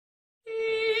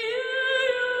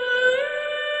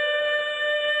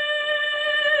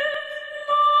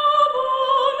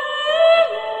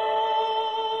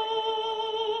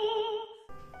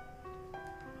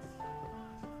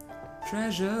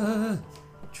treasure.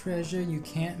 Treasure you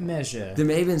can't measure. There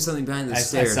may have been something behind the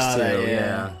stairs I saw too. that,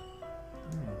 yeah.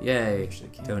 Yay.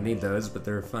 Don't need those, but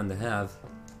they're fun to have.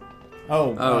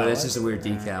 Oh, Oh, that's just a weird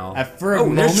decal. For a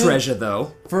moment, there's treasure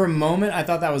though. For a moment, I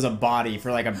thought that was a body.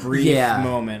 For like a brief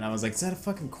moment, I was like, "Is that a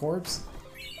fucking corpse?"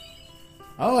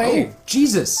 Oh, hey, Oh,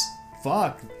 Jesus.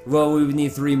 fuck. Well, we would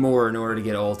need 3 more in order to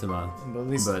get Ultima. But at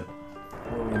least, But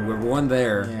we're 1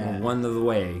 there, Yeah. we're 1 of the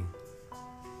way.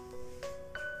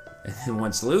 And then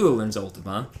once Lulu learns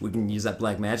Ultima, we can use that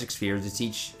black magic sphere to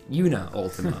teach Yuna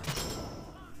Ultima.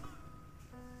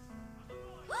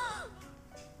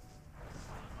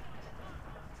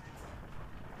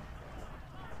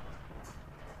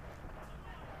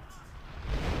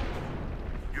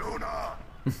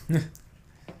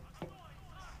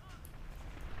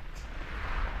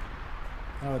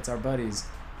 oh, it's our buddies.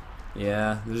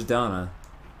 Yeah, there's Donna.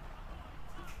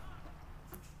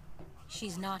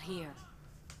 She's not here.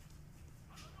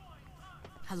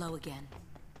 Hello again.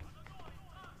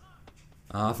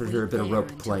 I offered her a bit of Wait there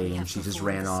rope until play we and have she just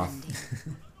performed ran the off.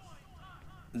 sending.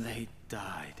 They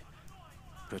died,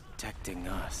 protecting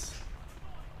us.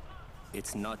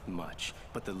 It's not much,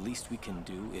 but the least we can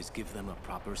do is give them a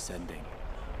proper sending.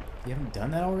 You haven't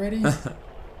done that already? Is that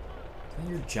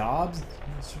your job?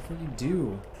 That's what you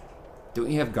do. Don't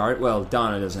you have guard? Well,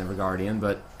 Donna doesn't have a guardian,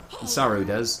 but Saru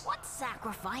does. What's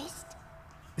sacrificed?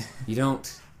 You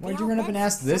don't. Why'd you run up and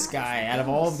ask this guy out of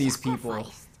all of these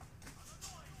people?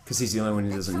 Because he's the only one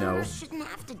who doesn't know. Summoners shouldn't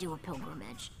have to do a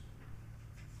pilgrimage.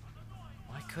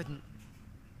 Why couldn't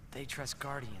they trust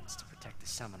guardians to protect the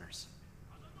summoners?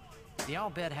 The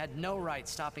Al Bhed had no right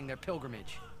stopping their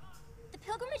pilgrimage. The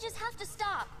pilgrimages have to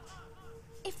stop.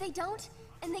 If they don't,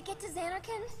 and they get to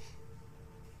Xanarkand,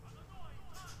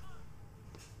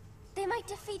 they might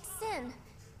defeat Sin.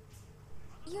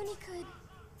 Uni could...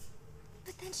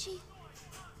 But then she...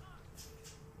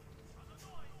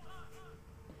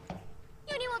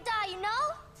 Uni will die, you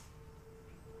know?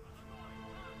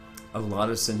 A lot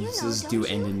of sentences don't do you?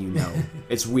 end in you know.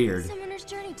 It's weird. Summoner's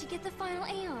journey to get the final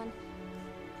Aeon.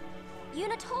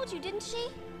 Yuna told you, didn't she?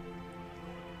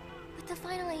 With the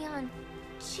final Aeon,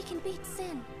 she can beat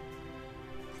Sin.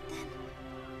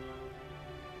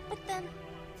 But then,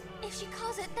 if she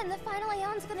calls it, then the final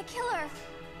Aeon's gonna kill her.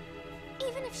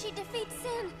 Even if she defeats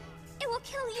Sin, it will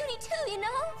kill Uni too, you know?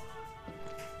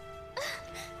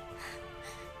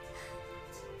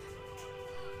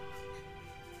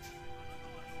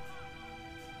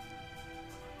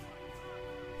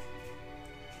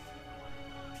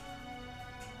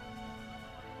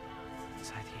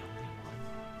 Was I the only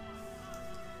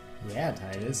one? Yeah,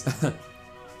 Titus.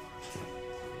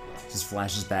 Just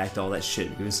flashes back to all that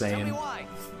shit he was Tell me saying. why.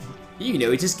 You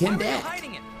know, he just Why came were you back.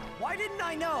 hiding it? Why didn't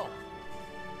I know?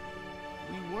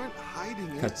 We weren't hiding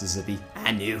it. Cuts to Zippy.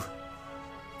 I knew.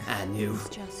 I knew. It's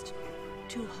just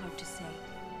too hard to say.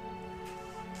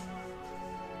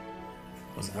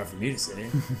 Wasn't hard for me to say.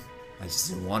 I just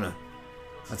didn't wanna.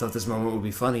 I thought this moment would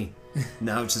be funny.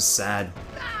 Now it's just sad.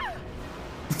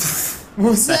 What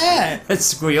was that? That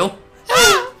squeal.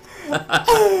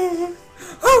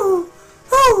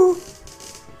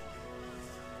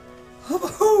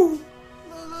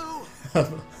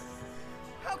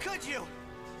 How could you?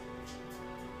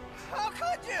 How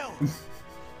could you?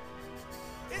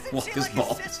 Isn't Walk she his like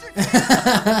balls. a sister to you?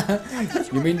 I thought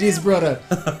You were mean this family.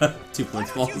 brother? 2 Why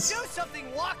points don't you balls. do something,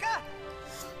 Waka?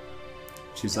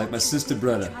 She's like my sister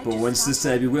brother, but one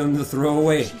sister I'd be willing to throw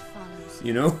away. She follows.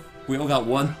 You know? We all got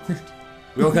one.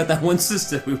 We all got that one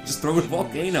sister we would just throw in a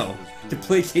volcano to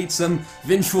placate some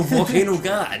vengeful volcano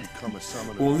god. Become a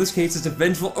summoner. Well, in this case, it's a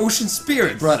vengeful ocean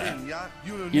spirit, brother.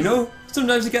 You know?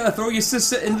 Sometimes you gotta throw your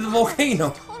sister into the volcano.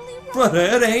 Totally right. Brother,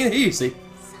 it ain't easy.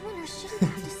 Summoners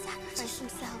shouldn't have to sacrifice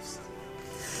themselves.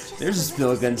 Just There's a so the spill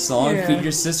rest gun of the song. Yeah. Feed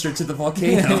your sister to the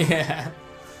volcano. Yeah.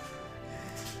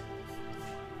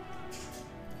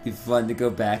 It'd be fun to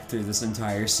go back through this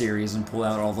entire series and pull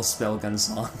out all the Spellgun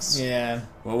songs. Yeah.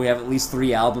 Well, we have at least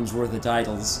 3 albums worth of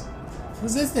titles.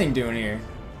 What's this thing doing here?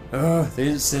 They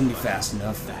didn't send me fast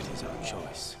enough. That is our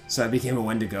choice. So I became a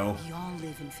Wendigo. We all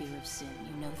live in fear of sin,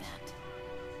 you know that.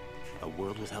 A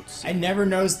world without sin. I never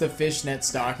noticed the fishnet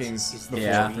stockings before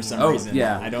Yeah. for some Oh, reason.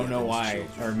 yeah. I don't know why.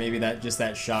 Or maybe that just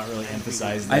that shot really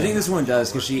emphasized I it. think this one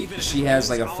does, because she has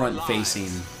like a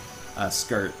front-facing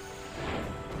skirt.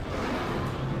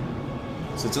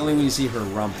 So it's only when you see her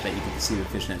rump that you get to see the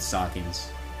fishnet stockings.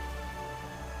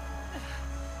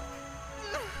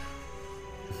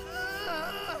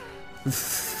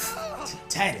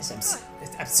 Titus,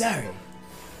 I'm sorry.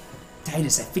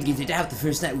 Titus, I figured it out the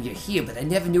first night we were here, but I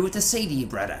never knew what to say to you,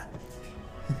 brother.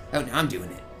 Oh, now I'm doing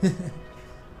it.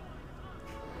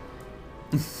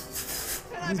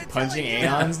 I've been punching telling you.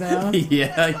 Aeons now.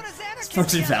 Yeah, Let's go to he's Xanarkand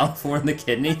punching together. Valfor in the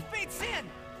kidney. Let's beat Sin.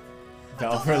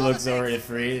 Belfer looks over to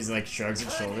Free. He's like shrugs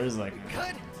his shoulders, like.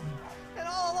 Good. And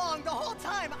all along, the whole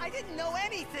time, I didn't know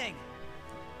anything.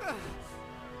 But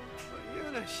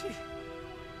Yuna, she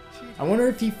I wonder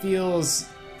if he feels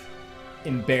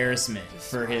embarrassment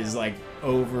for his like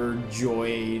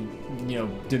overjoyed,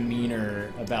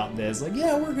 demeanor about this. Like,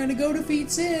 yeah, we're gonna go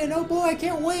defeat Sin. Oh boy, I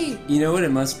can't wait. You know what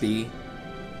it must be?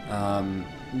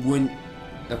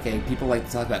 People like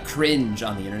to talk about cringe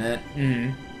on the internet.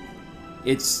 Mm-hmm.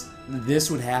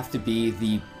 This would have to be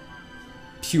the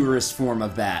purest form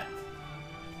of that,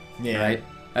 Yeah. right?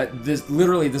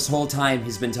 This whole time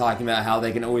he's been talking about how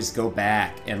they can always go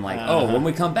back and when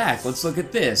we come back, let's look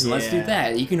at this and let's do Yeah.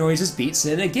 that. You can always just beat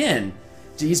Sin again.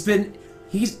 He's been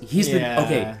Yeah.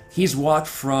 okay. He's walked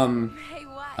from Hey,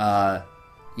 what?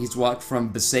 he's walked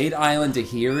from Besaid Island to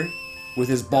here with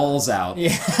his balls out.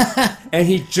 Yeah. And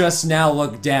he just now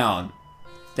looked down.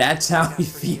 That's how he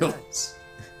feels.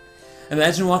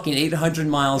 Imagine walking 800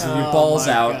 miles with your balls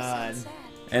my out, God.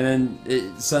 and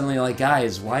then suddenly like,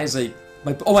 guys, why is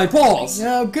my balls?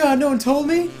 Oh God, no one told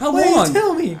me. How Why long? didn't you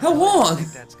tell me? How long?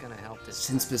 That's gonna help this.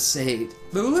 Since Besaid.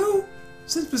 Lulu?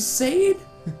 Since Besaid?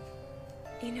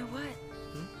 You know what?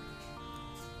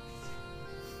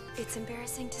 It's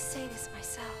embarrassing to say this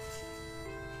myself,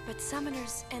 but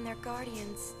summoners and their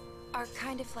guardians are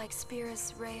kind of like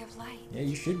Spira's ray of light. Yeah,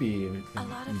 you should be A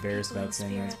lot of embarrassed people in about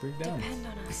saying that's Spira pretty dumb. depend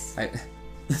on us.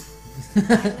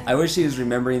 I wish he was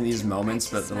remembering these moments,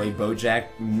 but the way BoJack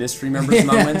misremembers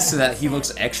moments so that he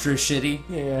looks extra shitty.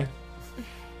 Yeah.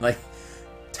 Like,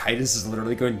 Titus is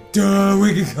literally going, duh,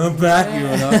 we can come back,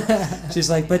 Yuna. She's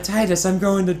like, but Titus, I'm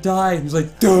going to die. And he's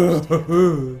like, duh.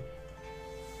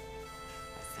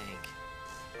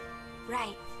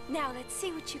 Right. Now let's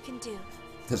see what you can do.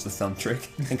 Does the thumb trick.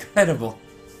 Incredible.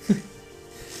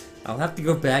 I'll have to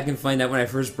go back and find out when I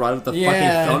first brought up the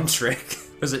Yeah. fucking thumb trick.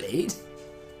 Was it 8?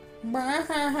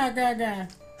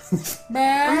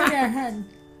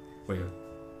 Wait.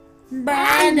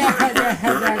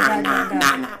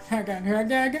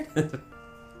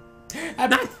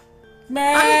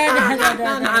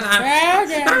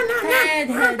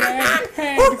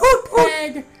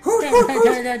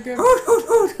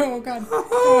 Oh God!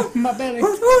 Oh, my belly!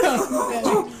 Oh, my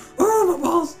belly! Oh, my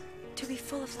balls. To be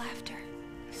full of laughter.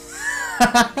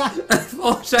 I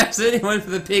apologize to anyone for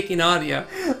the peaking audio.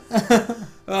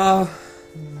 Oh.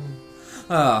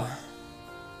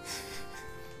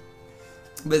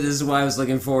 But this is why I was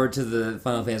looking forward to the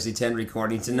Final Fantasy X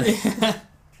recording tonight.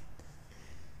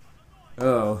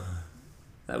 Oh.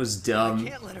 That was dumb.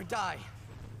 Can't let her die.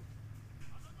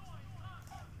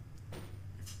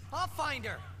 I'll find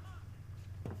her.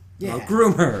 Yeah. Oh,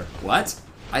 groom her. What?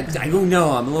 I don't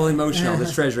know. I'm a little emotional.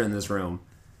 There's treasure in this room.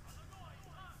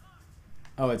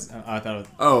 Oh, it's. I thought. It was,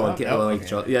 Oh, okay.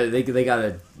 okay. Yeah,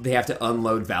 they have to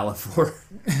unload Valafor.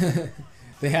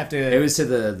 They have to. It was to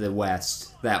the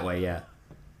west. That way, yeah.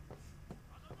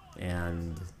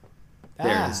 And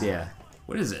there it is, yeah.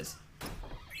 What is it?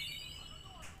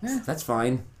 That's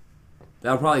fine.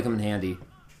 That'll probably come in handy.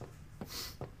 I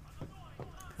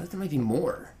thought there might be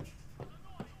more.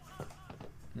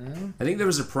 I think there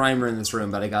was a primer in this room,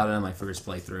 but I got it on my first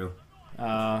playthrough.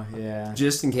 Oh, yeah.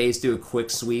 Just in case, do a quick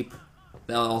sweep.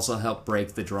 That'll also help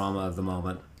break the drama of the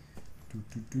moment.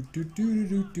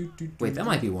 Wait, that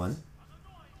might be one.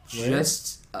 Where?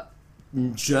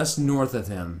 Just north of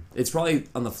him. It's probably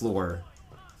on the floor.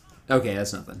 Okay,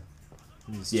 that's nothing.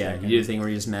 Just Yeah, checking. you do the thing where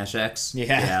you just mash X?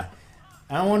 Yeah.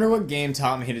 I wonder what game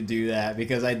taught me to do that,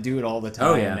 because I do it all the time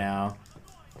Oh, yeah. now.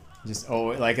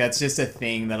 That's just a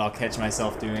thing that I'll catch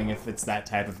myself doing if it's that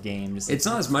type of game. Just It's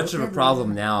not as much of a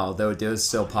problem now, though it does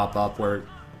still pop up where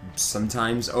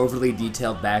sometimes overly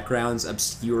detailed backgrounds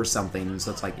obscure something,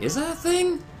 so it's like, is that a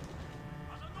thing?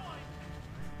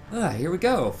 Ah, here we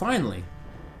go, finally.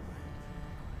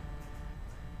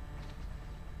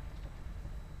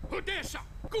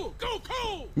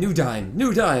 New time,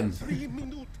 new time. 3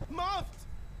 minutes left.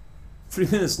 3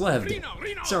 minutes left.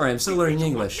 Sorry, I'm still learning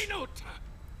English.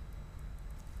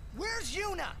 Where's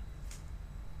Yuna?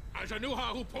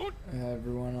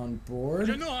 Everyone on board?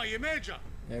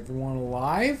 Everyone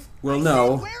alive? Well,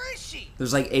 no. Where is she?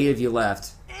 There's like 8 of you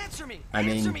left. Answer me. I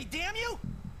mean- Answer me, damn you!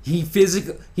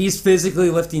 He's physically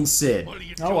lifting Sid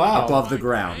Oh, wow. above the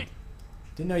ground.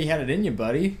 Didn't know you had it in you,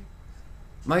 buddy.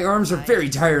 My arms are very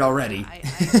tired already. I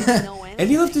didn't know And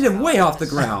he lifted him anything way about off the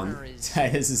what a ground. summoner is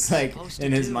Titus is like, supposed to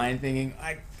in his do. mind thinking,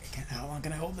 how long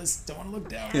can I hold this? Don't want to look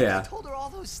down. Yeah. I told her all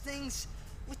those things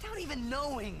without even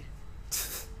knowing.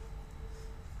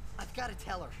 I've got to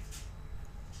tell her.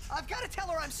 I've got to tell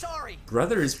her I'm sorry.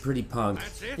 Brother is pretty punk.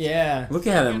 That's it? Yeah. Look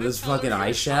at him, this fucking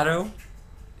eyeshadow.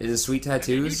 His sweet And then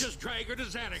you tattoos. just drag her to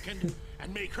Xanakin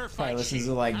and make her Probably fight listens cheap.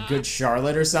 to like Good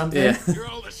Charlotte or something. Yeah. You're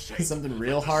all the same. Something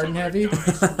real Let the hard and summoner heavy.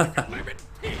 die so we can live in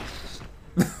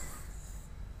peace.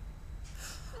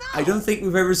 I don't think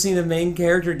we've ever seen a main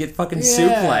character get fucking Yeah.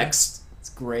 suplexed. It's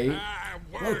great.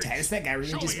 Whoa, Words. Titus, that guy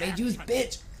really Show just me made you his action.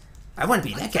 bitch. I want to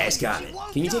be that guy's Scarlet.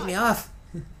 Can you take me off?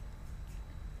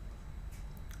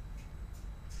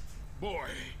 Boy,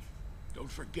 don't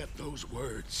forget those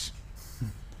words.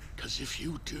 Because if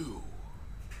you do,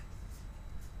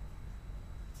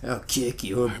 I'll kick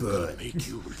your I'm gonna butt. make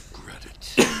you regret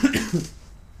it.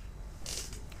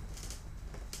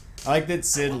 I like that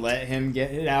Sid let him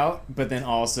get it out, but then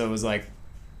also was like,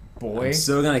 boy. I'm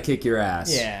still gonna kick your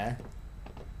ass. Yeah.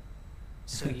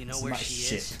 So you know It's where my she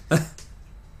shit. is? Of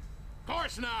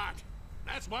course not.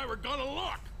 That's why we're gonna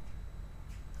look.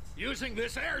 Using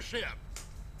this airship.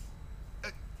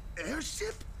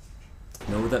 Airship?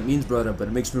 I know what that means, brother, but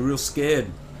it makes me real scared.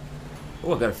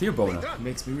 Oh, I got a fear boner.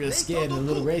 Makes me real scared and a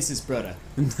little racist, brother.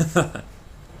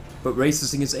 But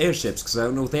racist against airships, because I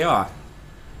don't know what they are.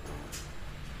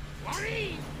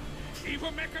 Worry!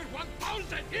 Evil makers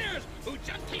 1,000 years!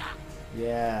 Ujantia!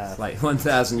 Yeah. Like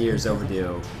 1,000 years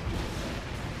overdue.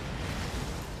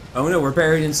 Oh no, we're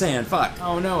buried in sand. Fuck.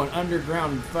 Oh no, an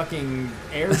underground fucking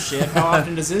airship. How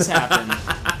often does this happen?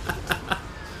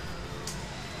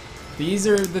 These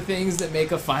are the things that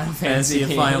make a Final Fantasy Fantasy and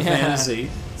game. Final Yeah. Fantasy.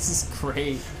 This is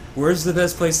great. Where's the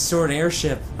best place to store an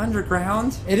airship?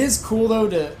 Underground? It is cool though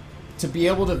to be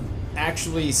able to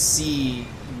actually see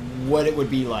what it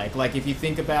would be like. Like if you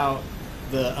think about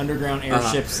the underground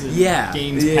airships in Yeah.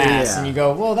 games Yeah, past, yeah. and you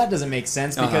go, well, that doesn't make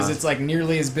sense because Uh-huh. it's like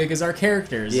nearly as big as our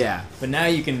characters. Yeah. But now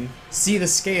you can see the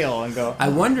scale and go, I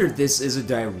wonder if this is a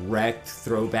direct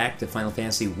throwback to Final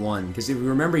Fantasy 1, because if you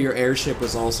remember, your airship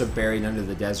was also buried under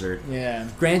the desert. yeah.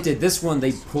 Granted, this one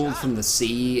they pulled from the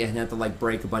sea and had to like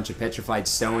break a bunch of petrified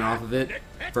stone off of it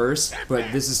first,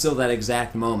 but this is still that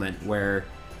exact moment where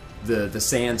the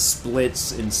sand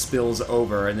splits and spills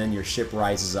over and then your ship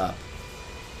rises up.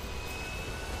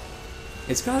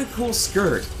 It's got a cool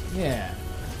skirt. Yeah.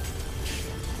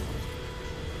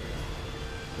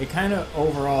 It kind of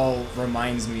overall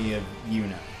reminds me of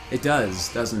Yuna. It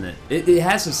does, doesn't it? It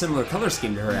has a similar color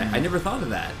scheme to her. I never thought of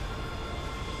that.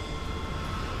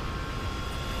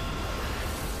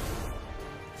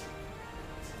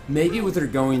 Maybe what they're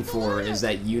going for is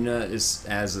that Yuna is,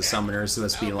 as a summoner, is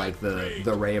supposed to be like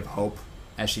the ray of hope,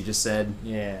 as she just said.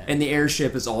 Yeah. And the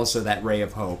airship is also that ray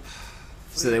of hope.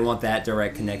 So they want that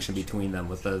direct connection between them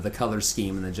with the color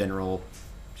scheme and the general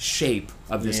shape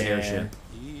of this Yeah. airship.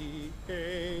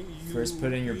 First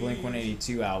put in your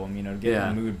Blink-182 album, you know, to get Yeah.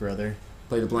 in the mood, brother.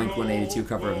 Play the Blink-182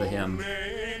 cover of the hymn.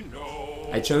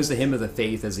 I chose the Hymn of the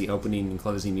Faith as the opening and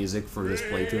closing music for this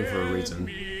playthrough for a reason.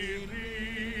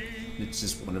 It's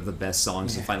just one of the best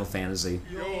songs in Final Fantasy.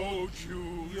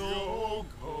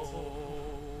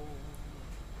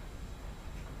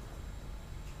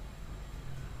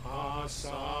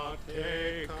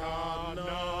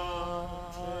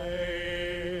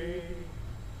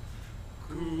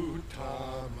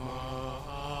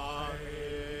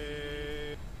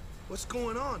 What's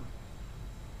going on?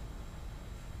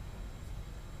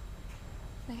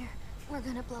 We're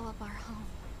gonna blow up our home.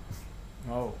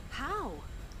 Oh, How?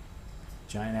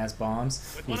 giant-ass bombs.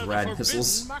 With These one of the rad forbidden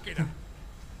missiles. machina.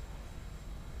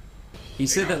 He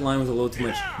said that line with a little too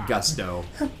much gusto.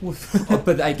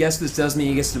 But I guess this does mean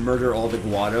he gets to murder all the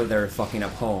Guado that are fucking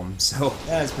up home, so...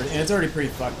 That's pretty, and it's already pretty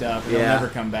fucked up. It'll Yeah. never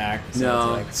come back. So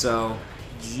No, it's like, so...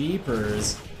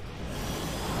 jeepers.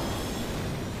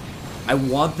 I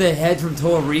want the head from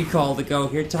Total Recall to go,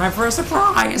 here, time for a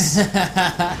surprise!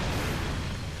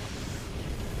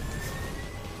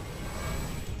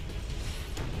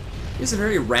 It's a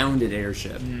very rounded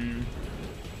airship.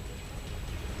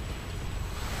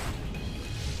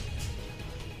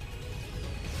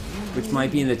 Which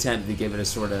might be an attempt to give it a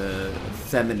sort of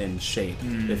feminine shape,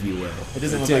 if you will. It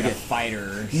doesn't look To like a get- fighter.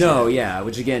 or No, shit. yeah,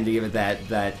 which again, to give it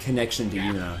that connection to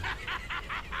Yuna.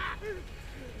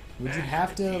 Would you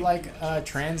have to, like,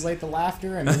 translate the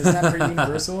laughter? I mean, isn't that pretty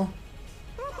universal?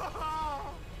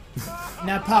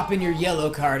 Now pop in your yellow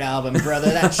card album, brother.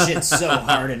 That shit's so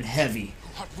hard and heavy.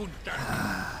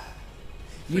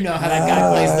 You know how that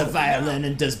guy plays the violin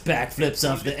and does backflips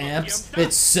off the amps?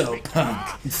 It's so punk.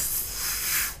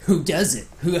 Who does it?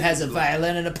 Who has a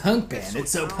violin and a punk band?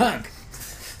 It's so punk.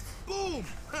 Boom!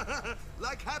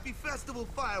 Like happy festival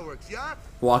fireworks, yeah?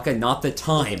 Waka, not the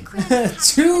time.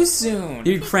 Too soon.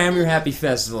 You cram your happy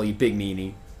festival, you big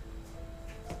meanie.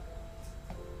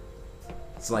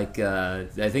 It's like I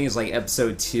think it's like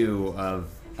episode 2 of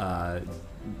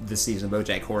this season of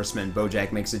BoJack Horseman.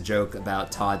 BoJack makes a joke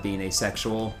about Todd being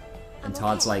asexual, and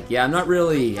Todd's like, "Yeah, I'm not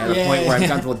really at a point where I'm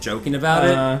comfortable joking about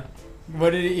it." What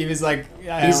did he was like?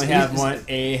 I only have one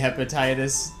A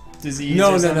hepatitis disease.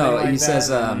 No, or something like he that.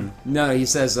 says, he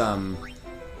says,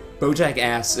 BoJack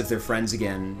asks if they're friends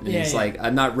again, and he's like,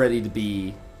 "I'm not ready to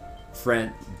be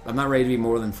I'm not ready to be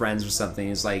more than friends or something."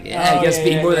 He's like, I guess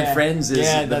being more than friends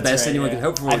is the best anyone can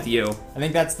hope for with you. I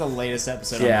think that's the latest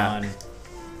episode I'm on.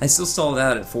 I still stalled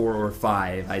out at 4 or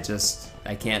 5.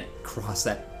 I can't cross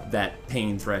that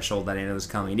pain threshold that I know is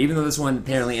coming. Even though this one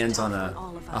apparently ends on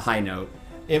a high note.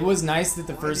 It was nice that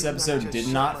the first episode did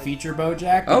not feature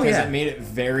BoJack because it made it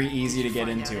very easy to get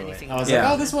into it. I was like,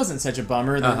 oh, this wasn't such a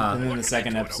bummer. And then the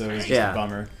second episode was just a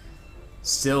bummer.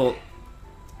 Still,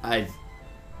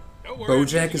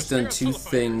 BoJack has done 2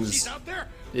 things.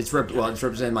 It's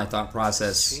represented my thought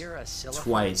process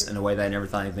twice in a way that I never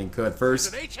thought anything could.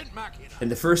 First, in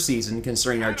the first season,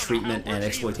 concerning our treatment and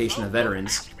exploitation of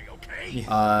veterans,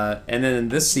 and then in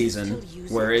this season,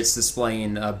 where it's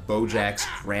displaying BoJack's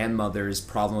grandmother's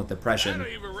problem with depression,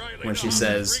 when she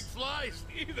says,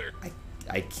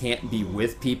 I can't be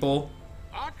with people,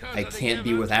 I can't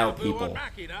be without people.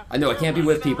 I know I can't be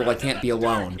with people, I can't be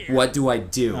alone. What do I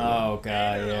do? Oh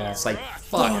god, yeah. It's like,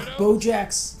 fuck.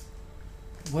 BoJack's...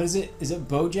 What is it? Is it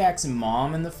BoJack's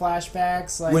mom in the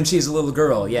flashbacks? Like, when she's a little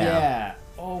girl, Yeah.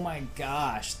 Oh my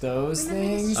gosh, those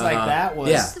things? Like, that was...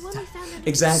 Yeah.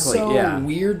 Exactly, so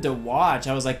weird to watch.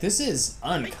 I was like, this is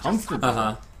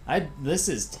uncomfortable. This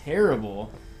is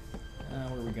terrible.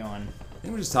 Where are we going? I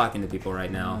think we're just talking to people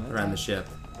right now around the ship.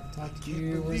 I talked to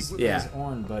you. Where's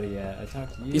Orin buddy at? I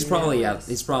talked to you. He's probably out.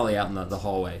 He's probably out in the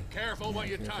hallway. Careful what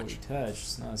you touch.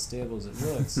 It's not as stable as it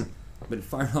looks. But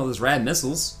firing all those rad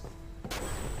missiles.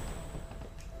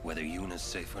 Whether Yuna's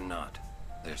safe or not,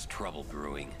 there's trouble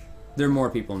brewing. There are more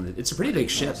people in it. It's a pretty big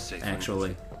ship,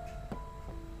 actually.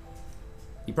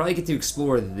 You probably get to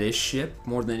explore this ship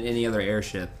more than any other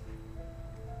airship.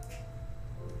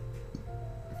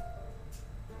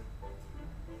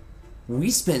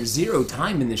 We spent 0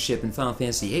 time in this ship in Final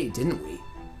Fantasy VIII, didn't we?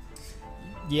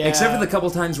 Yeah. Except for the couple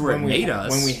times where it made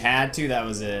us. When we had to, that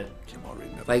was it.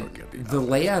 Like, the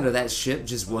layout of that ship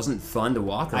just wasn't fun to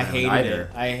walk around hated either.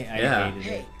 it. I hated it.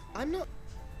 Hey, I'm not...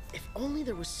 If only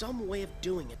there was some way of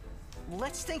doing it.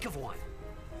 Let's think of one.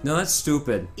 No, that's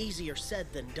stupid. Easier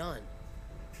said than done.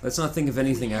 Let's not think of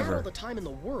anything If we had ever. all the time in the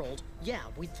world, yeah,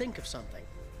 we'd think of something.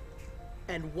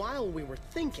 And while we were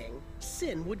thinking,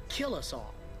 Sin would kill us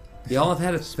all. Y'all have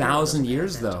had 1,000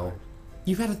 years, though.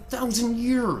 You've had 1,000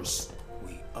 years.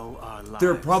 We owe our lives.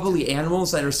 There are probably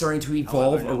animals that are starting to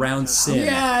evolve around Sin.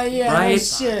 Yeah, right? no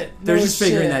shit. They're no just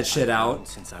figuring shit. that shit out.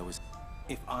 Since I was...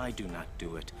 If I do not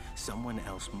do it, someone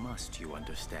else must, you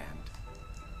understand.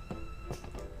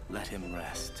 Let him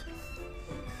rest.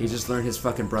 He just learned his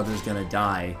fucking brother's gonna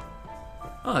die.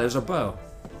 Oh, there's a bow.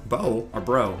 Bo? Or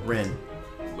bro, Rin.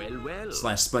 Well.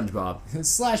 Slash SpongeBob.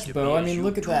 Slash bow. I mean,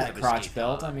 look at that crotch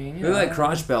belt. I mean, you Look know. at that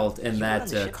crotch belt and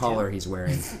that collar he's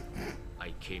wearing.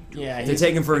 Yeah, To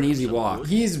take him for an easy walk.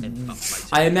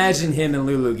 I imagine him and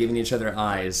Lulu giving each other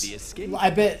eyes.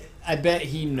 I bet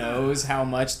he knows how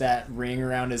much that ring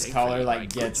around his collar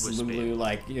like gets Lulu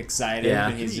like excited, Yeah.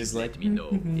 and he's just like.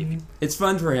 It's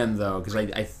fun for him though, because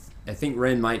I think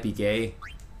Rin might be gay.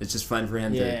 It's just fun for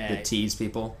him to tease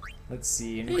people. Let's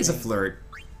see. He's a flirt.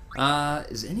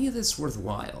 Is any of this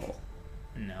worthwhile?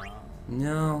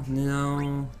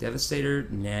 No. Devastator?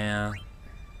 Nah.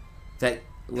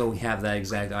 We have that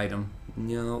exact item.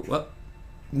 No. What?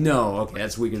 No. Okay,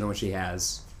 that's weaker than what she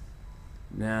has.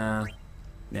 Nah.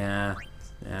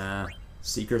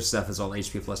 Seeker stuff is all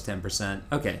HP plus 10%.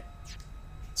 Okay.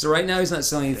 So right now he's not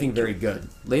selling anything very good.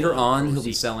 Later on, he'll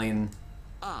be selling...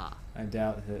 I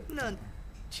doubt it. None.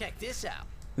 Check this out.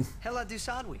 Hella do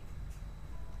Sadwi.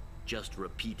 Just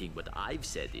repeating what I've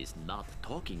said is not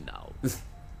talking now.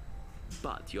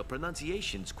 But your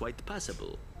pronunciation's quite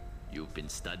passable. You've been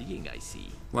studying, I see.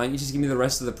 Why don't you just give me the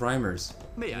rest of the primers?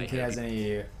 May I Think he has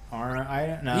any armor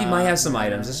item? No. He might have some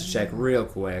items. Let's just check real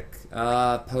quick.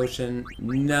 Potion.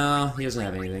 No, he doesn't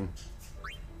have anything.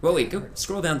 Well, wait, go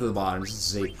scroll down to the bottom just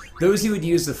to see. Those he would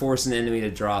use to force an enemy to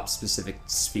drop specific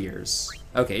spheres.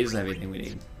 Okay, he doesn't have anything we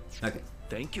need. Okay.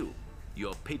 Thank you.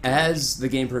 Your As the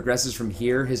game progresses from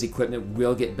here, his equipment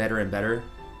will get better and better.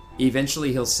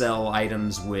 Eventually, he'll sell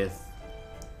items with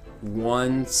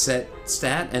 1 set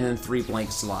stat and then 3 blank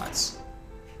slots.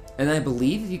 And I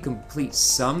believe if you complete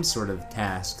some sort of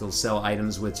task, he'll sell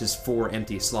items with just 4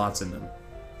 empty slots in them.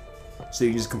 So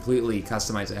you just completely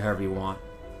customize it however you want.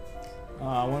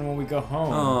 When will we go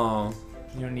home? Oh.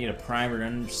 You don't need a primer to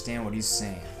understand what he's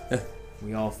saying.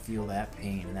 We all feel that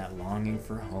pain and that longing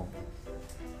for home.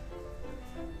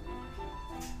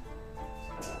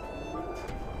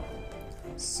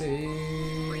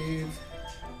 Save.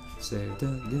 Save the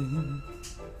game.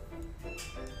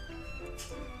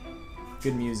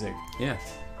 Good music. Yeah.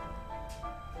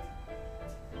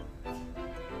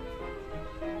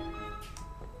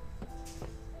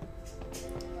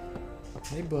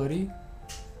 Hey, buddy.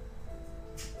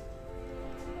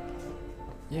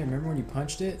 Yeah, remember when you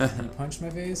punched it? You punched my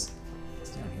face?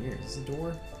 It's down here. Is this a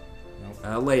door?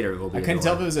 Nope. Later it will be I couldn't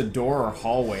tell if it was a door or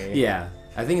hallway. Yeah,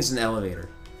 I think it's an elevator.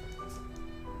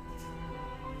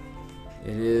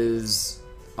 It is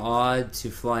odd to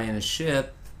fly in a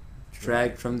ship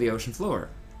dragged from the ocean floor.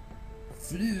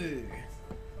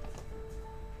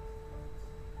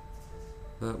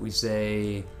 But we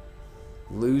say,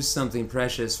 lose something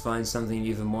precious, find something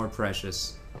even more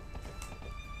precious.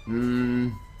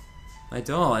 My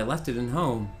doll, I left it at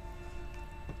home.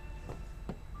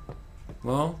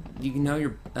 Well, you can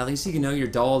know at least you can know your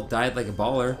doll died like a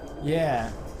baller.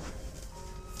 Yeah.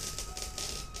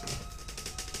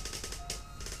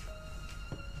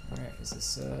 Alright, is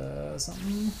this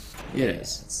something? It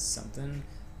is. It's something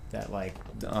that like...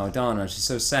 Oh, Donna, she's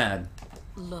so sad.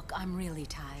 Look, I'm really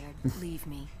tired. Leave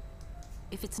me.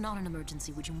 If it's not an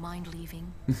emergency, would you mind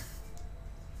leaving?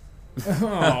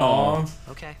 Aww.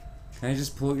 Okay. Can I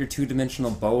just pull out your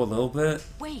two-dimensional bow a little bit?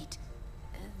 Wait.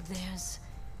 There's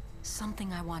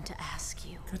something I want to ask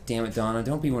you. God damn it, Donna,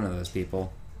 don't be one of those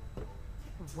people.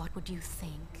 What would you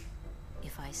think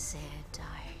if I said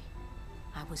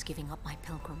I was giving up my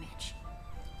pilgrimage?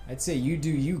 I'd say you do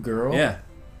you, girl. Yeah.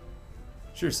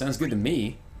 Sure, sounds good to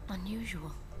me.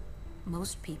 Unusual.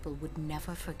 Most people would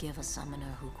never forgive a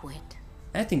summoner who quit.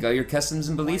 I think all your customs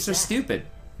and beliefs are that? stupid.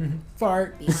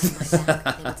 Fart. Behind my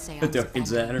back, they would say I was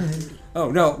abandoning my duty. Oh,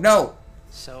 no, no!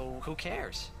 So, who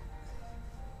cares?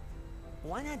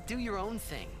 Why not do your own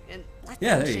thing and let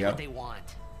Yeah, them there you say go. what they want?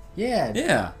 Yeah.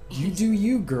 Yeah. You do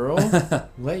you, girl.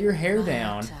 Let your hair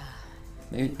down.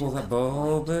 Maybe pull that bow a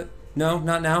little bit. No,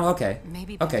 not now? Okay.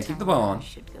 Maybe Okay, keep the bow on.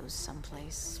 should go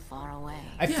someplace far away.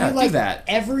 I Yeah, feel like do that.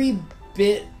 every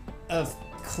bit of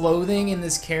clothing in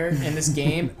this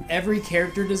game, every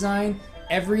character design,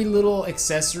 every little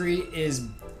accessory is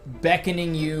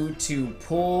beckoning you to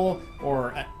pull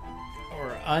or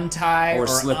untie Or or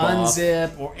slip off.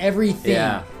 unzip or everything.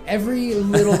 Yeah. Every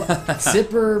little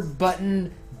zipper,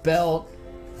 button, belt,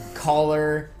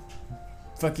 collar,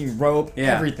 fucking rope,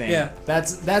 Yeah, everything. yeah.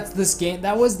 That's this game.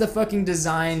 That was the fucking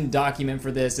design document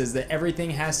for this, is that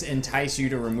everything has to entice you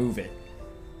to remove it.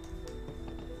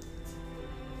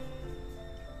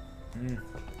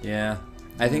 Yeah.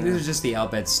 I think this is just the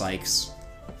Albed Sykes.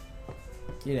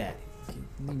 Get at it.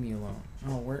 Leave me alone.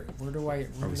 Oh, where do I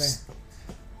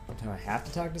do I have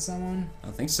to talk to someone? I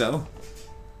don't think so.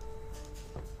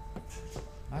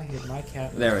 I hit my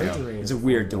cat. There we go. refrigerator. It's a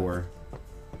weird door.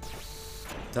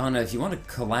 Donna, if you want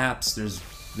to collapse,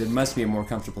 there must be a more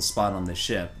comfortable spot on this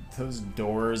ship. Those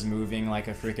doors moving like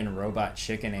a freaking robot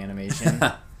chicken animation.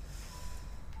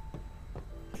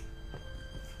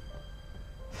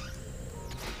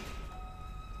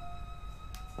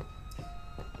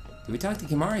 Did we talk to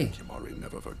Kimari? Kimari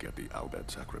never forget the Albed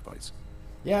sacrifice.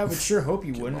 Yeah, I would sure hope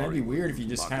you wouldn't. That'd be weird if you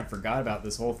just kind of forgot about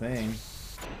this whole thing.